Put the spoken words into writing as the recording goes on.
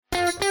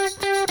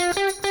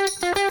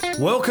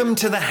Welcome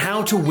to the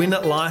How to Win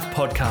at Life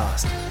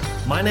podcast.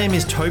 My name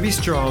is Toby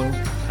Strong,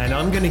 and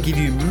I'm going to give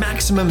you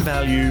maximum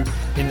value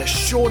in the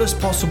shortest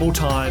possible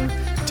time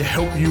to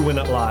help you win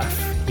at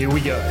life. Here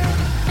we go.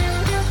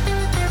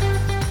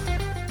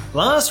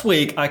 Last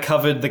week, I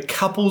covered the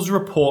couples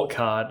report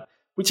card,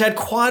 which had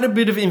quite a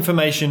bit of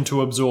information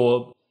to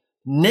absorb.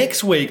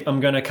 Next week, I'm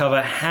going to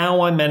cover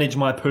how I manage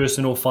my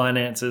personal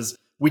finances,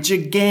 which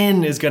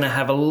again is going to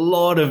have a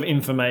lot of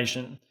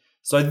information.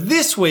 So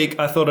this week,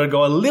 I thought I'd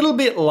go a little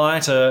bit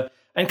lighter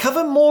and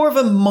cover more of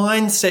a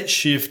mindset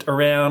shift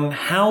around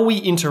how we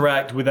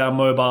interact with our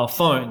mobile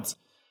phones.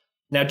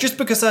 Now, just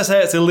because I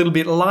say it's a little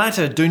bit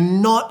lighter, do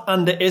not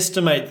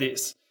underestimate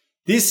this.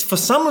 This, for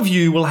some of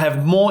you, will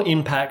have more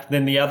impact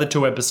than the other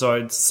two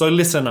episodes, so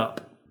listen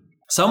up.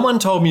 Someone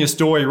told me a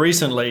story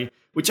recently,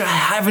 which I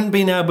haven't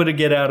been able to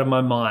get out of my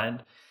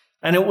mind.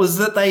 And it was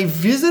that they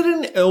visited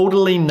an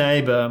elderly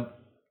neighbor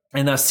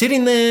and they're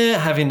sitting there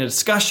having a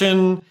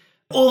discussion.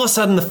 All of a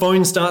sudden, the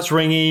phone starts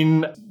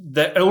ringing.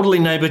 The elderly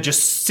neighbor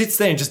just sits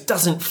there and just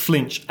doesn't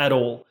flinch at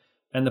all.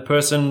 And the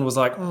person was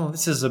like, oh,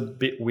 this is a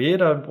bit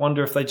weird. I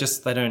wonder if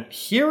they don't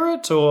hear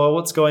it or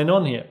what's going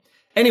on here.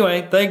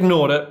 Anyway, they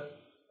ignored it.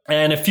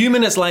 And a few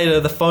minutes later,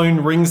 the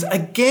phone rings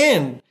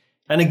again.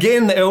 And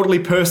again, the elderly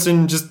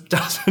person just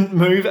doesn't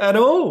move at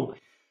all.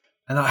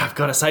 And I've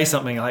got to say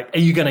something like, are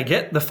you going to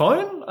get the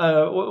phone?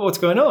 What's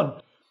going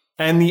on?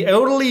 And the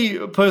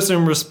elderly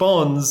person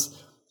responds,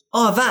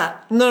 oh,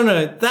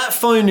 that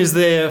phone is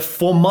there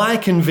for my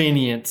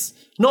convenience,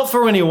 not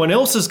for anyone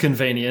else's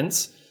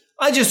convenience.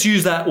 I just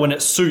use that when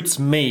it suits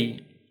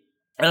me.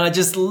 And I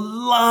just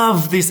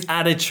love this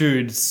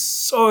attitude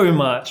so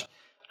much.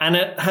 And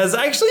it has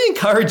actually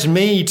encouraged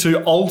me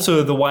to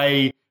alter the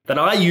way that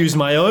I use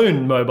my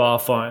own mobile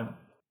phone.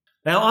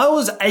 Now, I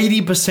was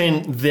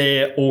 80%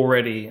 there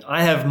already.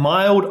 I have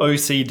mild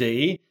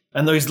OCD,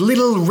 and those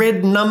little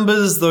red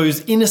numbers, those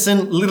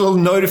innocent little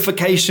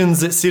notifications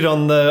that sit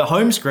on the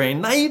home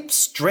screen, they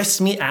stress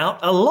me out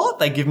a lot.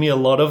 They give me a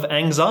lot of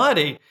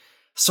anxiety.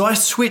 So I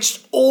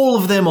switched all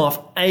of them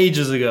off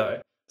ages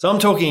ago. So I'm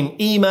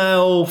talking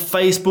email,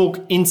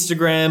 Facebook,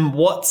 Instagram,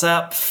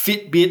 WhatsApp,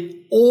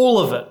 Fitbit, all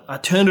of it. I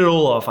turned it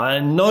all off. I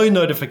had no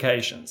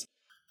notifications.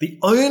 The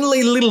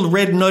only little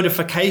red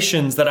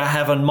notifications that I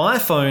have on my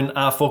phone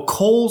are for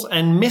calls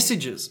and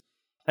messages.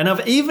 And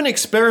I've even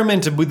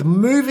experimented with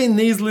moving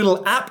these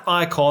little app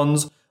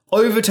icons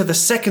over to the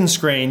second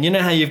screen. You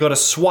know how you've got to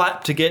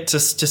swipe to get to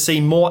see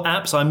more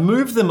apps? I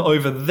moved them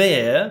over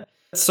there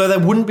so they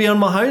wouldn't be on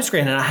my home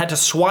screen and I had to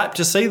swipe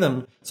to see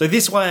them. So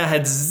this way I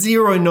had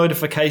 0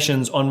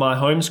 notifications on my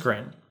home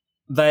screen.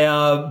 They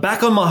are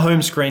back on my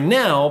home screen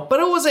now, but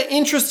it was an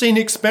interesting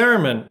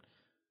experiment.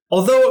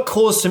 Although it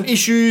caused some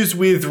issues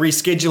with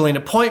rescheduling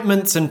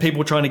appointments and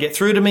people trying to get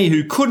through to me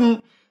who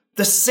couldn't,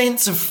 the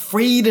sense of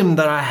freedom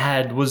that I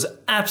had was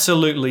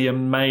absolutely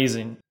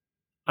amazing.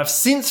 I've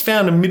since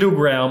found a middle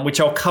ground, which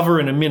I'll cover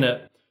in a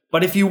minute.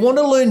 But if you want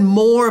to learn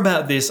more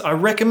about this, I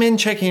recommend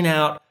checking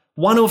out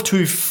one of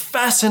 2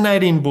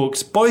 fascinating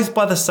books, both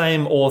by the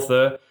same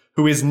author,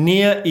 who is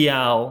Nir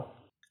Eyal.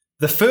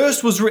 The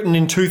first was written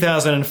in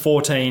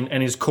 2014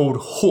 and is called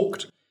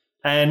Hooked.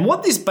 And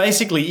what this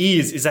basically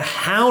is a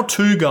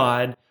how-to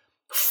guide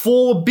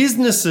for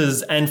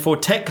businesses and for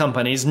tech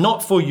companies,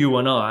 not for you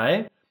and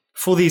I,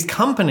 for these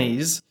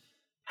companies,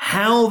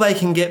 how they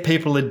can get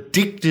people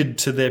addicted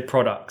to their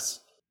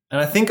products.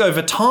 And I think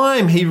over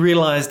time, he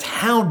realized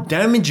how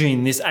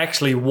damaging this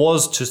actually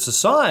was to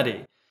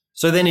society.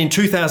 So then in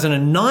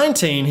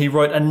 2019, he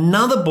wrote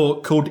another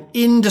book called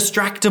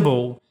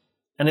Indistractable,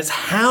 and it's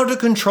how to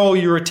control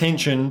your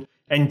attention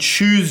and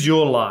choose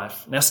your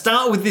life. Now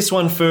start with this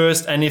one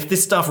first, and if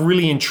this stuff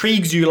really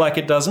intrigues you like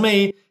it does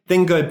me,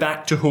 then go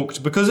back to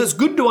Hooked, because it's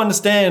good to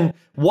understand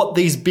what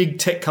these big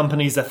tech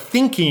companies are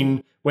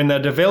thinking when they're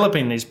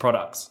developing these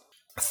products.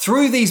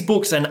 Through these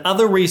books and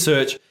other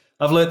research,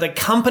 I've learned that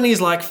companies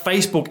like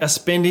Facebook are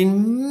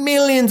spending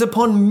millions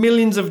upon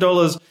millions of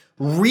dollars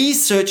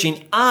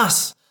researching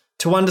us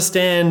to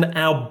understand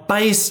our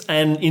base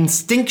and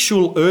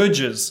instinctual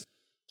urges.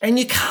 And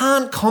you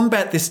can't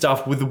combat this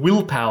stuff with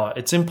willpower.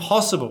 It's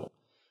impossible.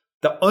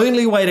 The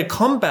only way to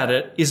combat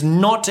it is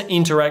not to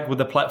interact with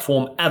the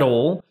platform at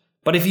all.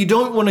 But if you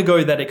don't want to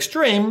go that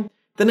extreme,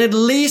 then at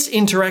least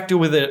interact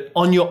with it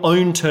on your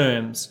own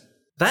terms.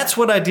 That's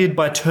what I did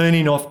by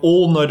turning off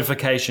all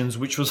notifications,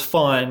 which was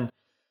fine.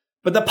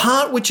 But the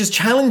part which has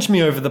challenged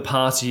me over the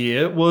past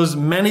year was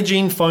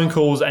managing phone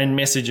calls and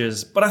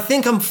messages. But I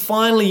think I'm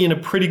finally in a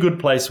pretty good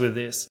place with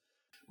this.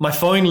 My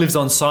phone lives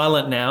on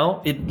silent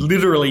now. It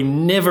literally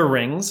never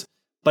rings,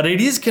 but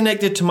it is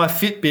connected to my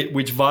Fitbit,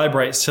 which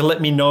vibrates to let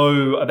me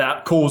know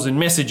about calls and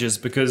messages,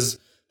 because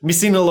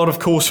missing a lot of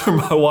calls from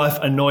my wife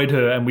annoyed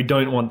her and we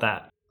don't want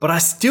that. But I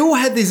still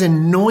had these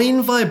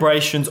annoying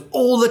vibrations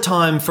all the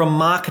time from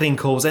marketing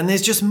calls, and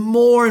there's just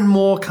more and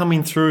more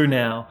coming through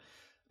now.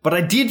 But I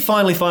did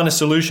finally find a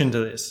solution to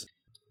this.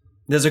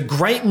 There's a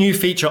great new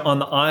feature on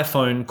the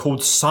iPhone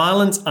called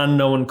Silence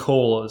Unknown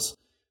Callers.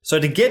 So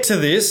to get to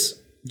this,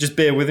 just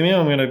bear with me.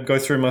 I'm going to go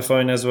through my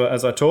phone as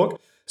I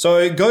talk.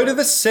 So go to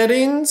the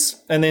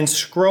settings and then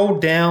scroll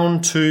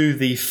down to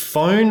the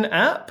phone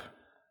app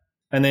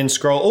and then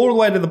scroll all the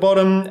way to the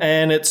bottom,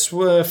 and it's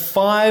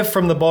 5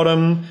 from the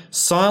bottom,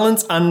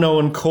 silence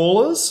unknown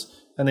callers,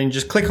 and then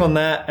just click on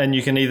that and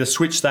you can either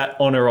switch that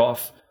on or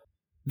off.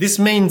 This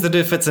means that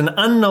if it's an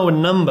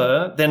unknown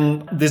number,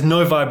 then there's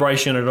no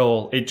vibration at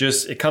all.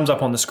 It comes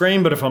up on the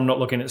screen, but if I'm not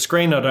looking at the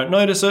screen, I don't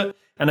notice it,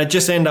 and I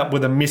just end up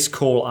with a missed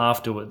call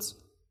afterwards.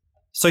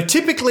 So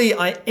typically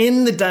I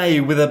end the day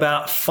with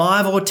about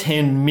 5 or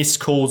 10 missed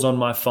calls on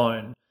my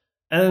phone.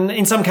 And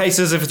in some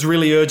cases, if it's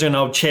really urgent,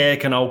 I'll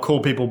check and I'll call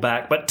people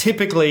back. But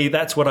typically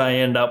that's what I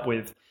end up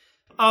with.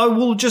 I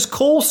will just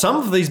call some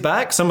of these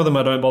back. Some of them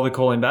I don't bother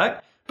calling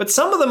back. But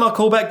some of them I'll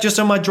call back just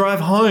on my drive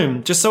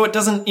home, just so it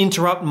doesn't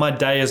interrupt my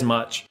day as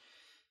much.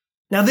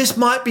 Now, this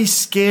might be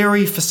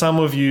scary for some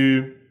of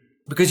you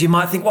because you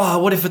might think, wow,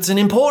 what if it's an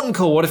important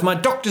call? What if my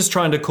doctor's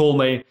trying to call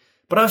me?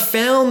 But I've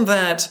found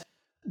that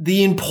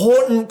the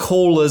important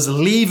callers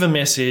leave a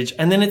message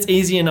and then it's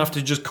easy enough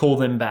to just call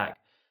them back.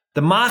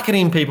 The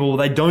marketing people,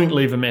 they don't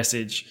leave a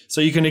message, so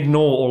you can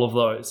ignore all of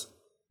those.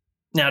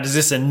 Now, does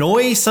this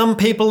annoy some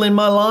people in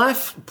my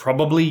life?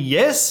 Probably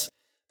yes.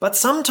 But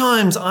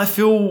sometimes I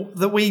feel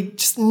that we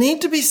just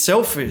need to be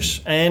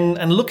selfish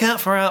and look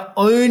out for our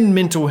own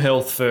mental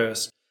health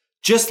first,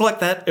 just like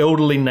that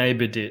elderly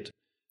neighbor did.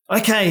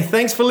 Okay,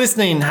 thanks for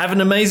listening. Have an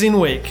amazing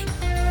week.